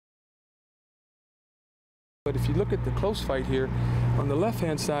But if you look at the close fight here, on the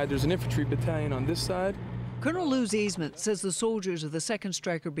left-hand side, there's an infantry battalion on this side. Colonel Lou Ziesman says the soldiers of the 2nd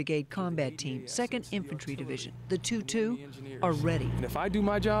Stryker Brigade Combat Team, 2nd Infantry Division, the 2-2, are ready. And if I do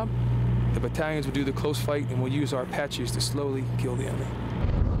my job, the battalions will do the close fight, and we'll use our Apaches to slowly kill the enemy.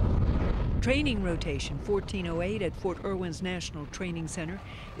 Training Rotation 1408 at Fort Irwin's National Training Center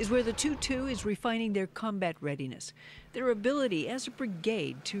is where the 2-2 is refining their combat readiness, their ability as a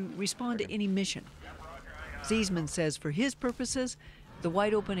brigade to respond to any mission. Ziesman says for his purposes, the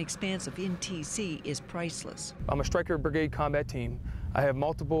wide-open expanse of NTC is priceless. I'm a Stryker Brigade combat team. I have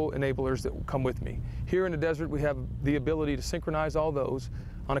multiple enablers that will come with me. Here in the desert, we have the ability to synchronize all those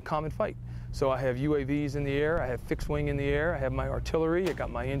on a common fight. So I have UAVs in the air, I have fixed wing in the air, I have my artillery, I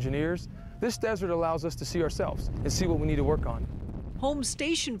got my engineers. This desert allows us to see ourselves and see what we need to work on. Home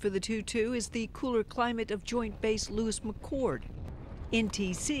station for the 2-2 is the cooler climate of Joint Base Lewis McChord.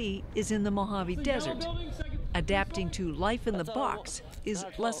 NTC is in the Mojave Desert. Adapting to life in the box is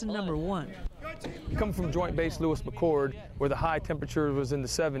lesson number 1. Coming from Joint Base Lewis McChord, where the high temperature was in the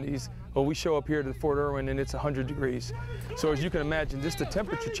 70s, well, we show up here to Fort Irwin and it's 100 degrees. So as you can imagine, just a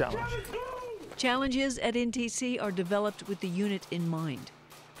temperature challenge. Challenges at NTC are developed with the unit in mind.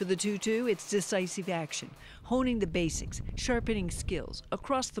 For the 2-2, it's decisive action, honing the basics, sharpening skills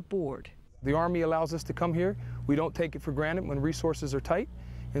across the board. The Army allows us to come here. We don't take it for granted when resources are tight,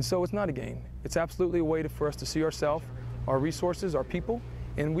 and so it's not a game. It's absolutely a way for us to see ourselves, our resources, our people,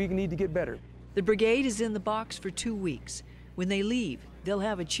 and we need to get better. The brigade is in the box for 2 weeks. When they leave, they'll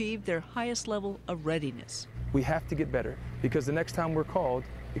have achieved their highest level of readiness. We have to get better, because the next time we're called,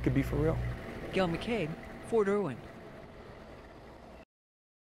 it could be for real. Gail McCabe, Fort Irwin.